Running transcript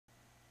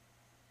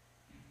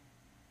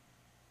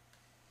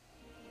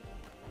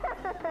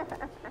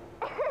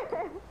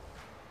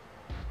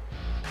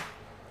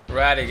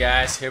Righty,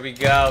 guys, here we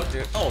go,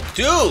 dude. Oh,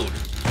 dude!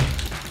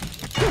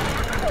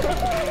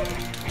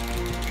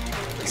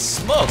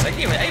 Smokes! I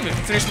didn't even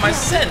finish my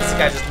sentence. This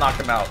guy just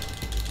knocked him out.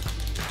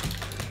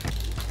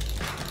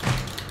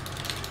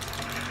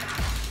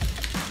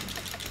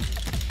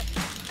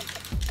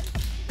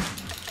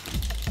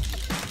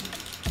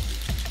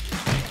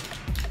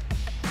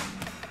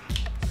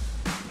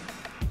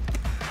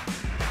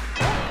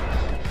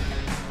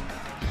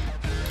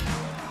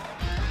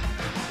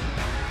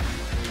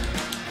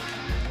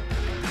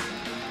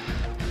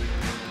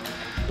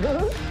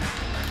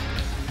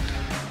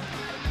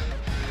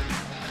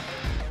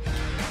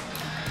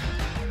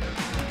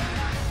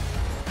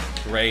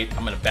 Great,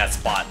 I'm in a bad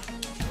spot.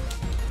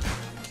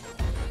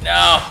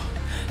 No,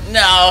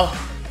 no,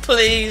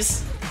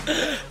 please,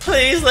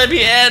 please let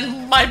me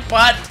end my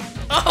butt.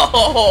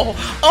 Oh,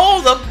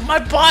 my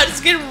butt is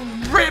getting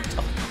ripped.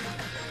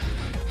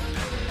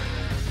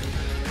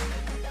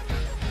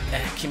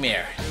 Come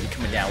here, you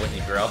coming down with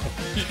me, bro?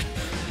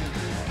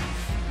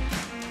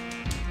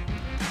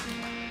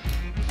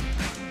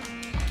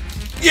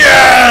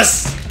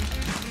 Yes!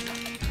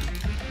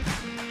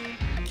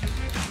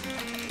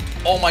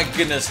 Oh my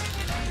goodness.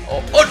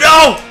 Oh, oh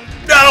no!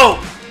 No!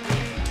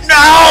 No!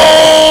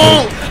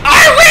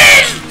 I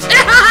win!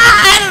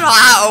 I don't know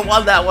how I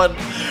won that one,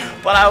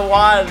 but I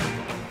won.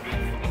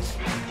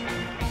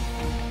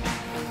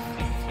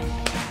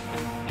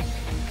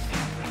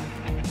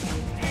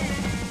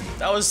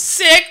 That was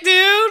sick,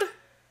 dude!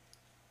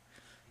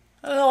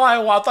 I don't know why I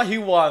won. I thought he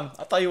won.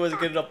 I thought he was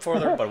getting up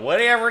further, but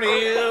whatever,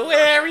 dude.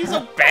 Whatever. He's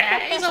so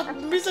bad.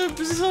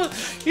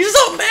 He's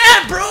so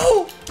mad,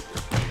 bro.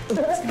 He's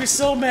gonna be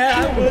so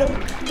mad. I win.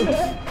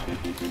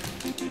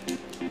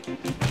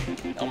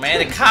 Oh man,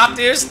 the cop,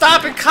 dude.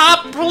 Stop it,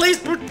 cop.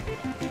 Police.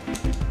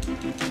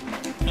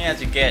 Yeah,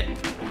 as you get,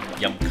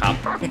 young cop.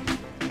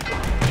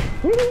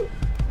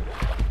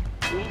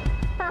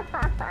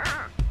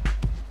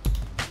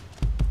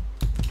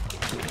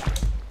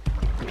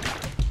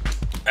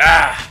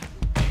 Ah.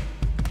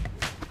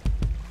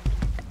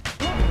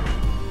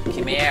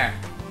 Come here.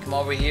 Come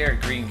over here,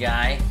 green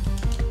guy.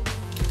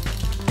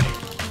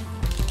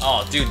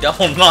 Oh, dude,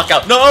 double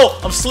knockout. No!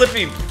 I'm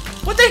slipping.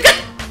 What the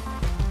heck?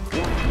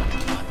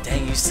 Oh,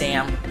 dang you,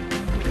 Sam.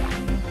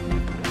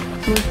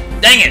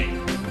 Dang it!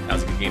 That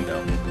was a good game,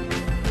 though.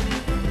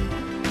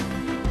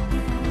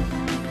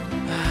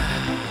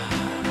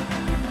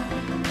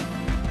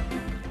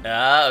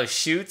 Oh,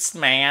 shoots,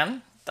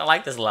 man. I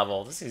like this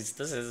level. This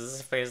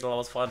phase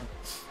level is fun.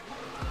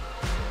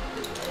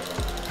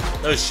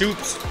 The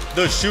shoots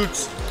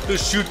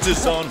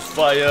is on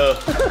fire.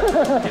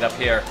 Get up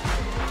here.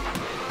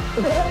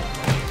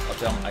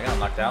 I got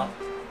knocked out.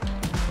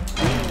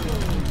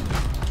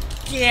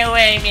 Get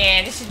away,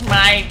 man. This is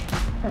my.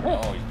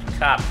 Oh, you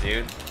cop,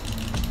 dude.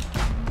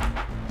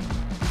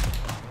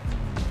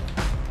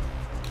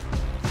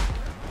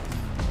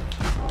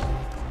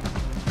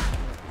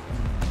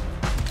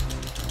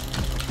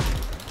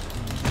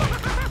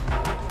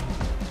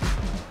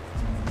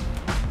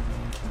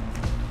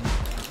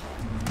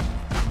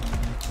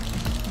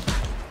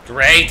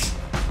 Great!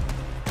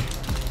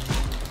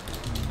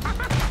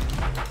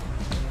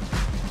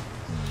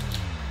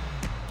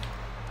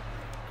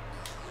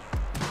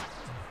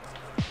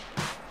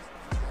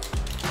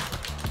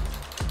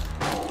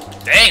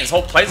 Dang, this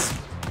whole place is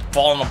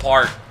falling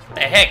apart. What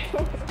the heck?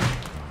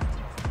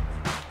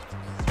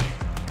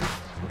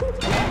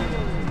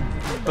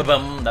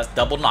 Ba-boom, that's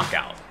double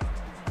knockout.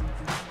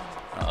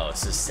 Uh-oh,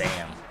 it's just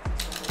Sam.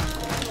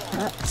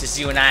 It's just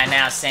you and I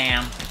now,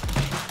 Sam.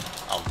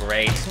 Oh,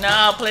 great.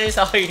 No, please.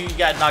 Oh, you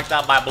got knocked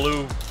out by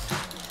blue.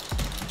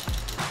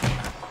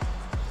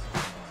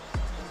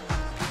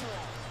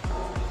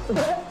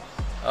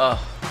 Oh.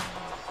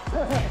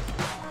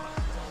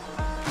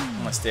 I'm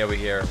gonna stay over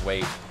here.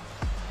 Wait.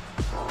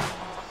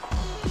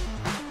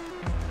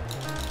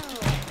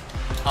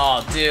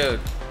 Oh, dude.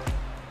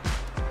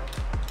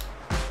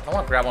 I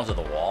want to grab onto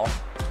the wall.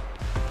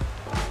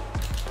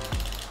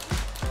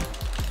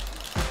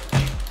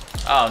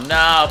 Oh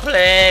no,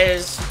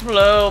 please!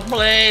 Blue,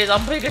 please! I'm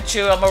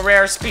Pikachu, I'm a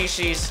rare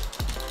species.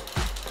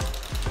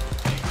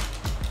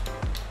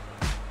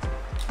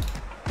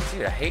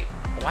 Dude, I hate...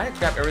 Why did I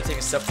grab everything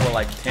except for,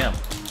 like, Tim?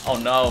 Oh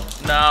no,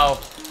 no!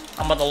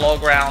 I'm on the low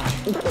ground.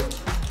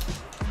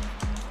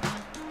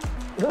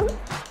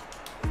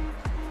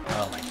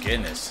 Oh my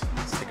goodness.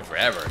 It's taking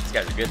forever. These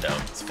guys are good though.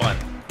 It's fun.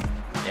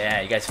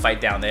 Yeah, you guys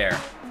fight down there.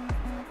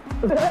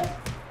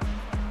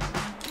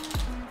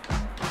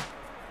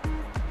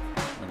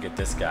 Get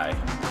this guy.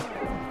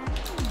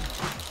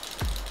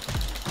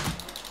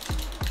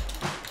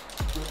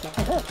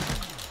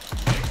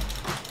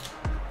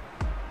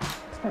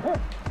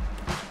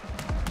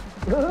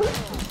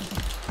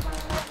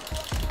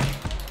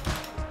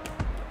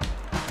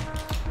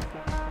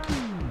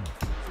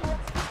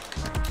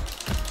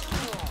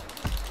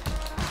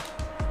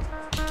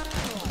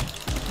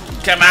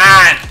 Come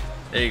on!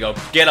 There you go.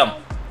 Get him.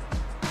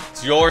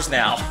 It's yours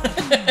now.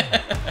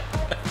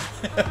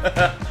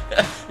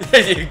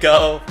 There you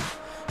go.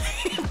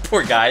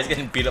 Poor guy, he's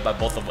getting beat up by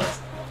both of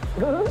us.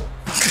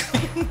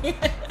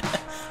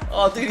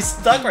 Oh, dude, he's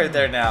stuck right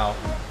there now.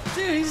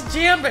 Dude, he's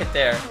jammed right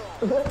there.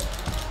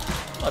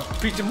 I'll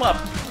beat him up.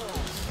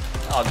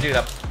 Oh, dude,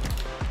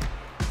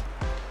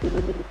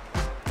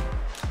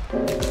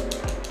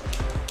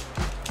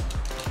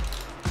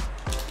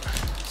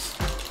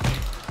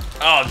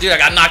 oh, dude, I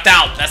got knocked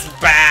out. That's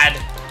bad.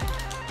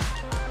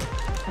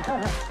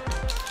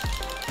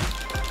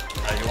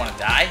 Oh, you want to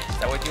die? Is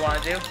that what you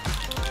want to do?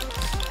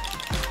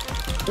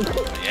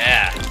 Oh,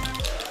 yeah.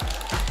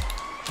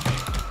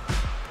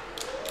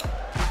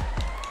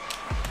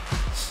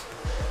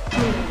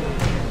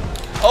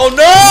 Oh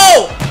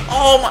no!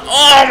 Oh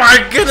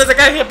my goodness! I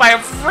got hit by a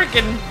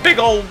freaking big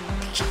old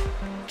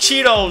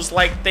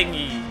Cheetos-like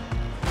thingy.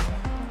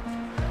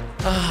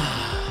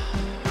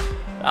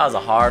 That was a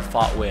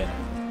hard-fought win.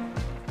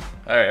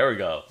 All right, here we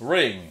go.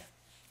 Ring.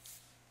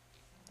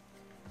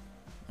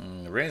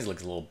 The rings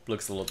looks a little.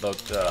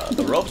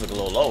 The ropes look a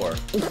little lower.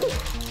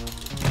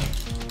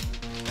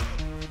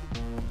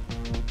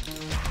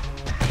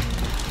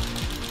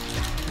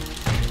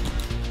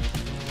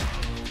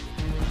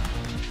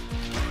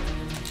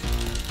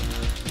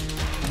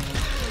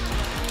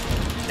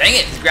 Dang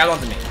it! He's grabbed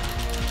onto me.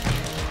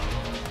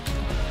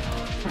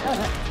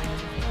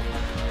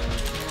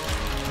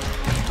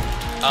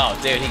 Oh,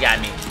 dude, he got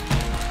me.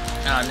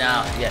 Oh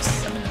no!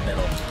 Yes, I'm in the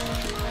middle.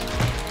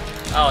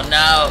 Oh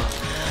no!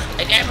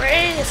 I can't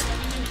breathe.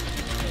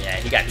 Yeah,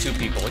 he got two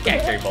people. We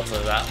can't carry both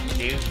of those out,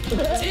 dude.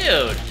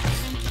 Dude.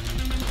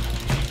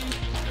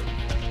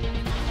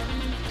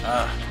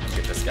 Let's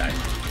get this guy.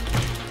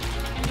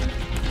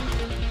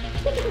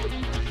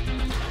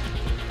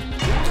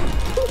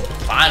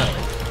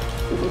 Finally.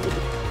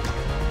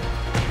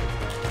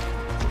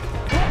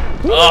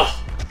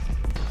 Oh!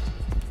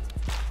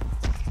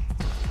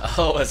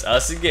 Oh, it's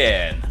us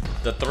again.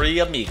 The three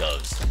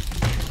amigos.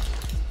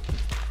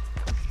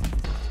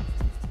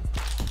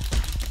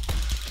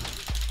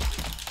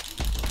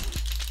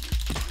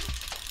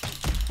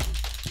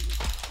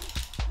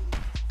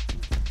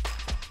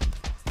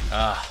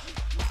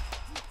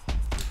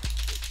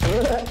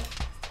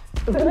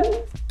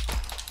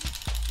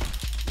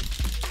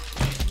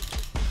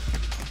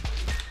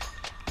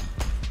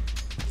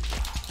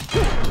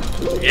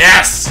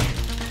 Yes!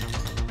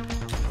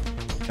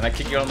 Can I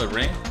kick you on the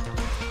ring?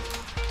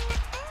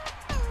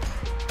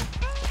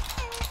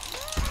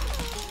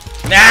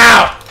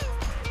 Now!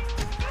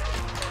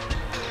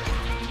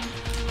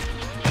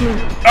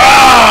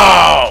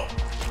 Oh!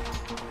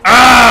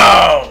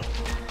 Oh!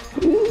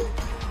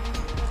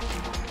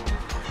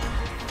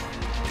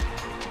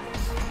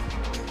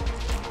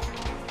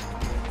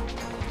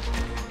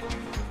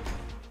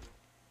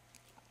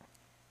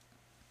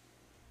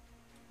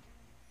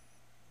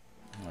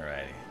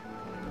 Alrighty.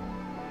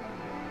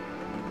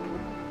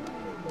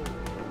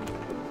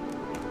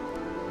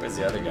 Where's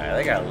the other guy?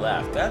 That guy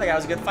left. That other guy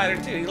was a good fighter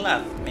too. He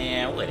left.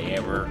 Man,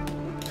 whatever.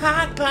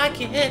 Hot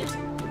pocket.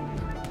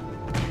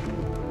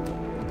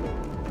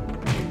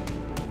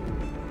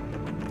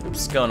 I'm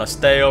just gonna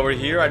stay over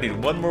here. I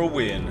need one more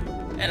win.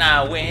 And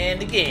I win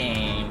the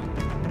game.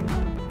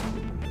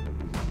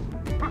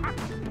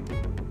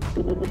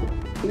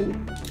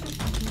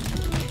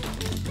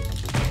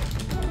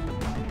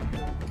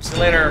 See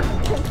you later.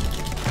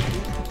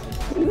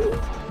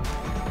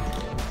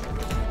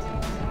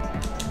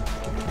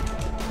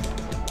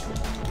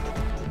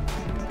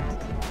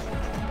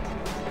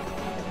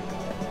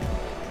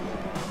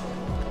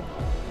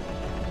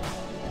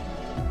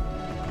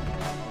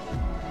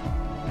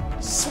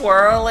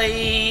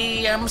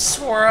 Swirly, I'm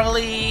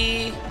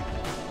swirly.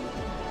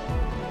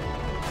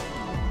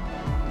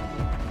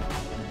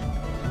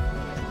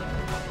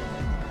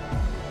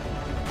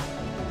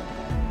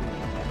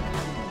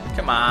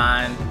 Come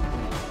on.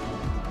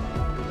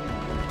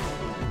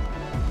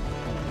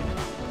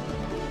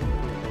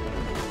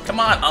 Come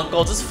on,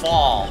 Uncle, just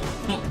fall.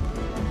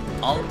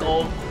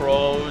 Uncle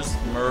Crow's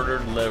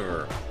murdered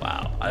liver.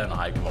 Wow, I don't know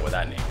how you come up with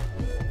that name.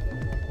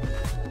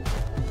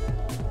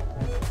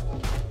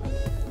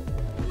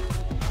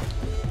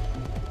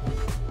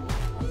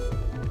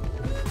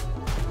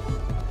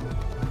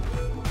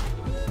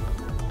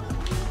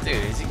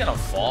 Dude, is he gonna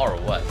fall or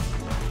what?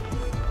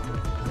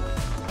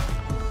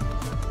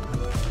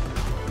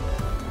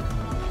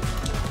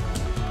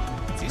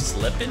 Is he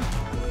slipping?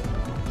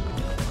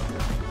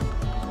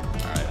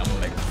 Alright, I'm gonna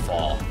make him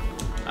fall.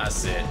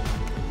 That's it.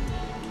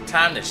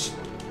 Time to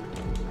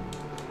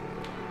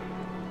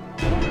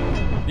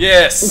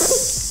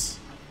yes!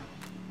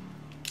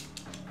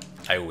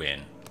 I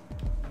win.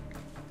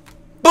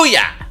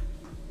 Booyah!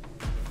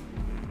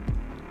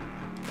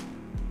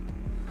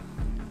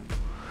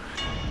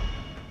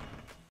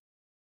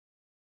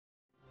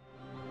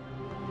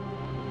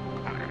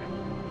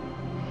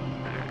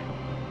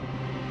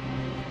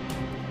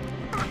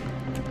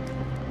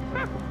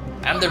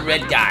 I'm the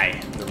red guy,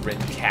 the red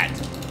cat.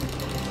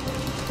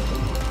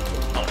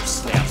 Oh,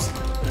 snaps.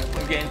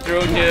 I'm getting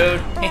through,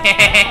 dude.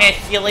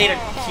 See you later,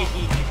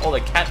 kitty. Oh, the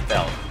cat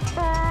fell.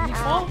 Did he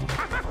fall?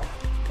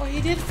 Oh,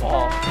 he did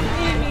fall.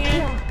 Hey,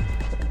 man.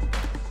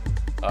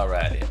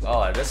 Alrighty.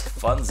 Oh, that's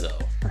Funzo.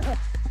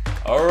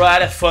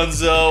 Alright,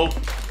 Funzo.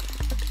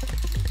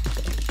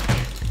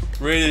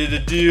 Ready to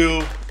deal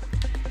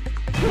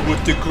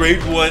with the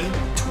great one,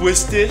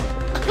 Twisted.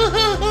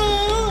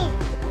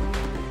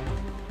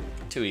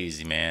 Too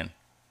easy, man.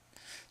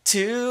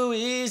 Too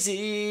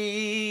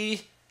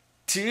easy.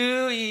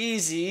 Too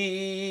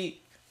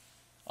easy.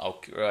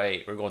 Okay,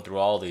 right. We're going through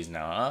all these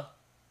now, huh?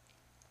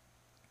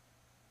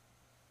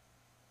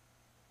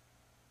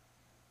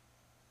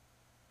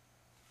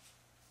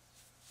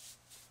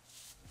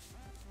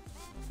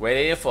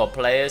 Waiting for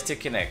players to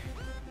connect.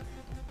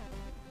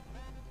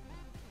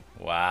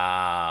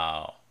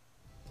 Wow.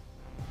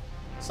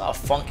 It's all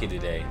funky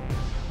today.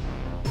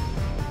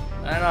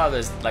 I don't know if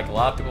there's like a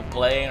lot of people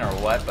playing or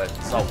what, but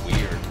it's all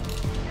weird.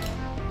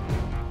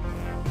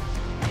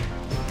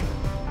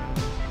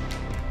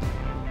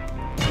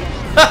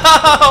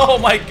 Oh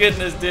my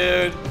goodness,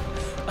 dude.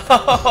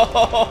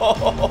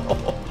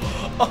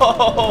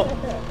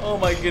 Oh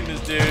my goodness,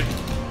 dude.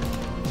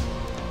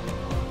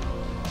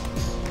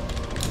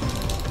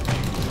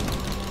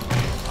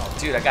 Oh,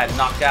 dude, I got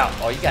knocked out.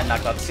 Oh, you got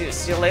knocked out too.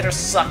 See you later,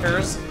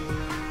 suckers.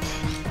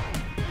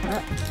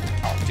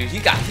 Oh, dude, he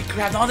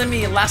grabbed onto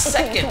me last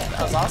second.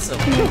 That was awesome.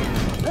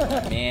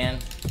 Man,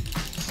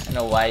 I don't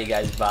know why you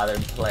guys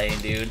bothered playing,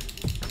 dude.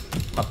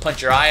 I'm gonna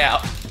punch your eye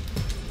out.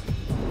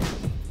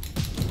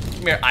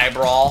 Come here,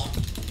 eyebrow.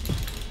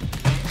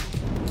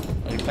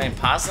 Are you playing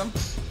possum?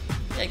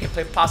 Yeah, you can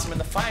play possum in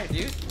the fire,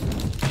 dude.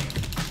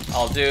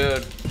 Oh,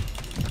 dude.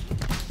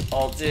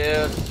 Oh,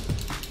 dude.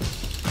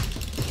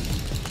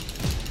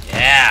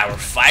 Yeah, we're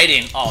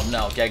fighting. Oh,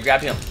 no. Okay,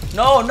 grab him.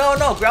 No, no,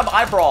 no. Grab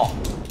eyebrow.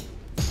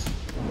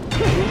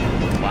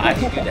 Why'd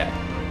he do that?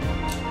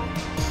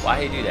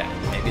 Why'd he do that?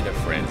 Maybe they're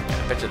friends,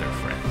 man. I bet you they're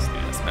friends, dude.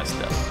 That's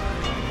messed up.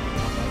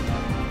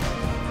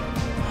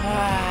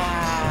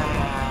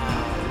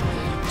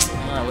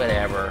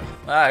 Whatever.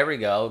 Ah, here we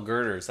go.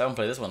 Girders. I haven't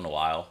played this one in a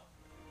while.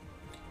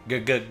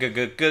 Girders.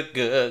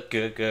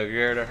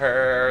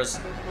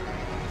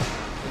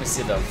 Let me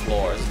see the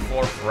floor. Is the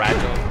floor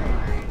fragile?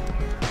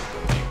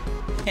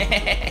 Yeah,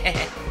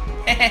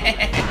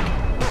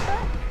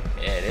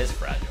 it is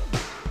fragile.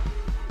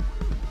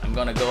 I'm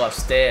gonna go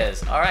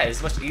upstairs. Alright,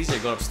 it's much easier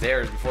going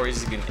upstairs before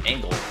he's getting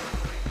angled.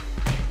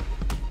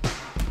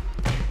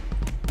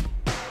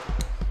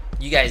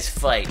 You guys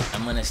fight.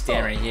 I'm gonna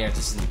stand right here and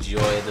just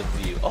enjoy the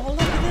view. Oh,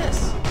 look at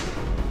this.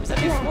 Was that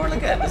before?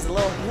 Look at that. There's a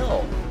little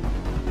hill.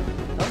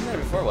 That wasn't there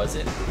before, was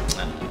it?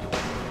 I don't know.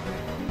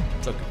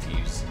 I'm so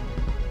confused.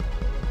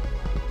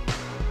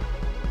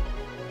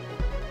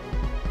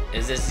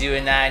 Is this you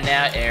and I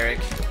now, Eric?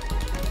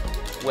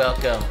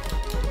 Welcome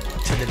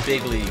to the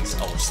big leagues.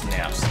 Oh,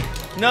 snaps.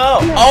 No!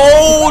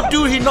 Oh,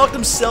 dude, he knocked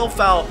himself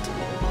out.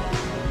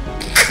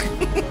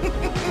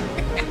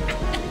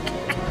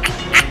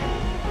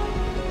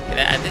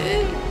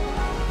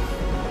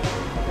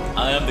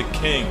 I am the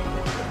king.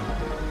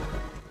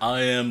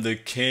 I am the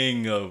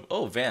king of...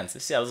 Oh, Vance.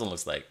 Let's see how this one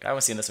looks like. I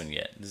haven't seen this one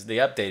yet. They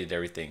updated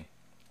everything.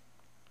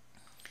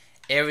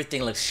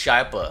 Everything looks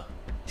sharper.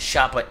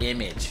 Sharper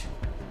image.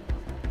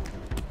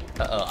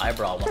 Uh-oh,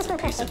 eyebrow wants a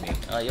piece of me.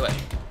 Oh, you what?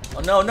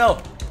 Oh, no,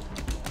 no.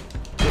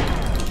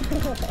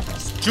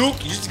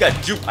 Juke. You just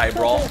got juke,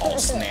 eyebrow. Oh,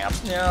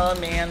 snaps. No,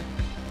 man.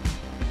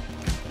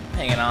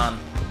 Hanging on.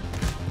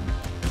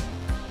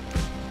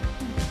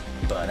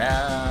 But,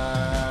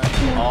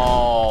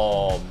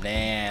 oh,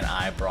 man,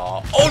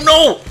 eyebrow. Oh,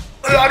 no!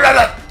 What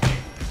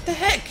the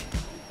heck?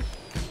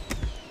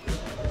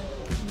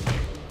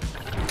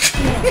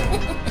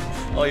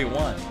 Oh, he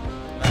won.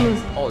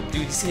 Nice. Oh,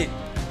 dude, he's hit.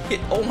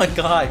 Oh, my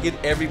God. Hit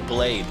every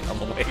blade on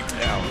the way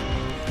down.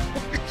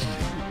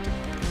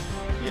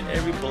 Hit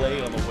every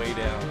blade on the way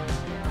down.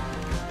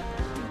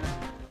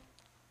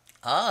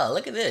 Ah,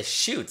 look at this.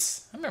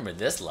 Shoots. I remember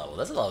this level.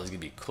 This level is going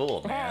to be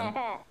cool, man.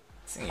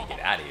 This thing can get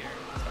out of here.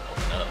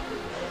 It's gonna open up.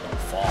 It's gonna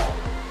fall.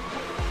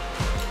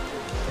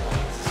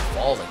 It just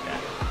falls like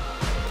that.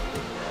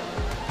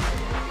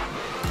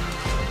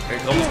 Here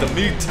comes the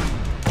meat.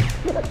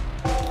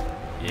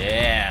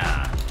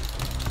 Yeah.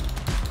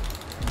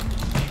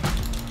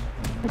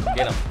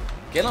 Get him.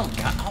 Get him.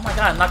 God, oh my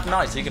God, knock him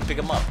out so you can pick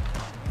him up.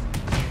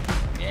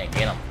 Yeah,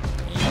 get him.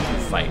 You can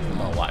fight. I'm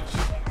gonna watch.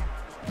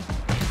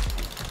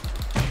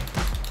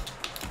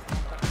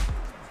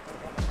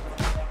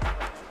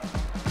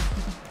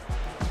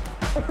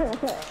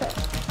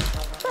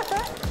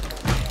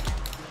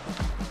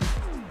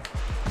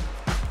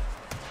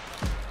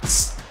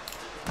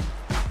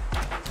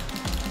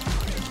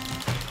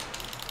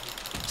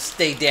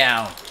 Stay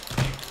down.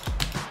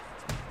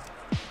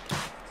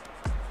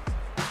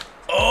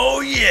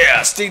 Oh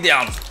yeah, stay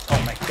down.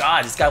 Oh my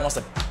God, this guy wants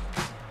to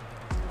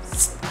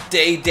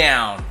stay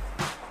down.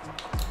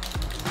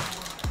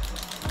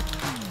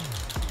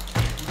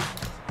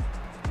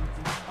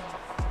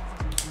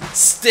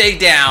 Stay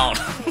down.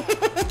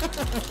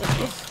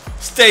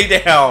 Stay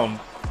down.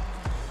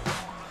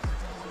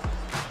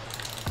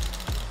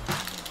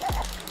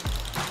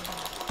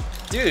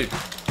 Dude.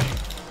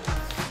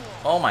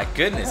 Oh my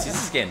goodness, he's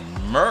just getting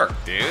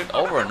murked, dude.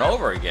 Over and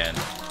over again.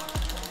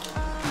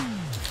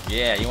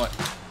 Yeah, you want...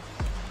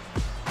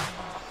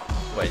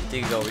 Wait,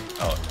 you go...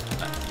 Oh,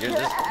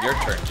 your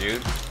turn,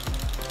 dude.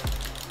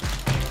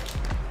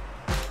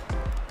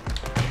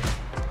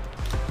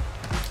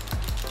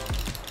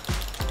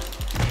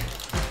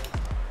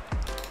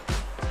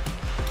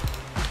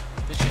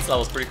 This shit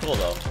level's pretty cool,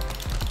 though.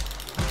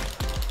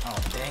 Oh,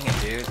 dang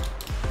it, dude.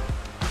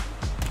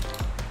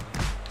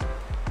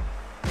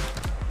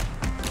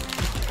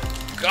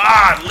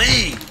 God,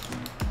 Lee!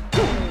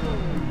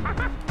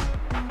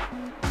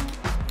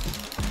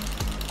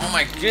 Oh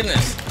my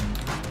goodness.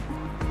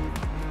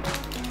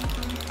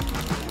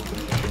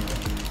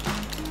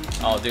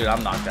 Oh, dude,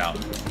 I'm knocked out.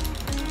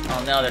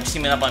 Oh no, they're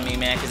teaming up on me,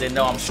 man, because they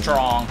know I'm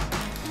strong.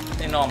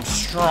 They know I'm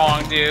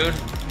strong, dude.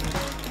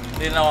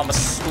 They know I'm a...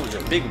 Ooh, there's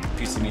a big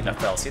piece of meat that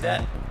fell. See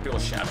that? Big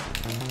old shadow.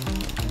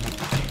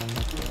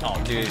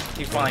 Oh, dude,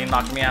 he finally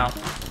knocked me out.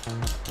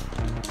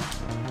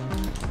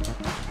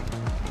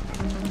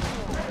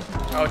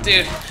 Oh,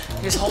 dude,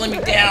 he's holding me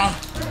down.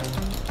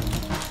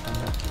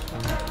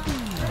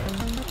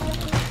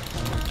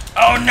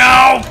 Oh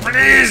no,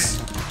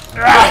 please!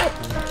 Ah!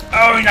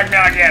 Oh, he knocked me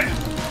out again.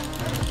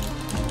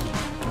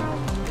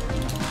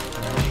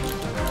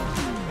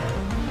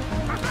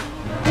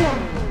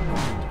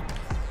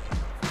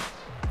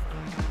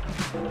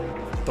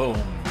 Boom.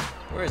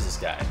 Where is this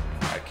guy?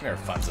 Alright, come here,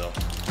 Funzo.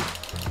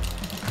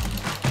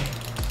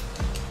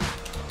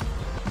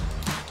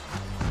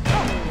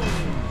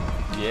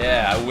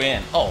 Yeah, I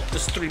win. Oh,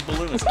 there's 3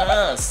 balloons.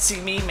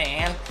 See me,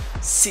 man.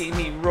 See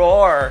me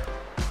roar.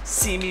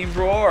 See me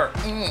roar.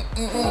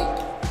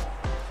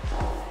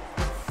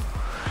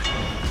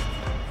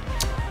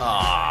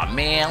 Aw,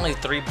 man, only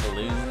 3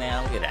 balloons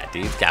now. Look at that,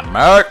 dude. Got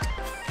murked.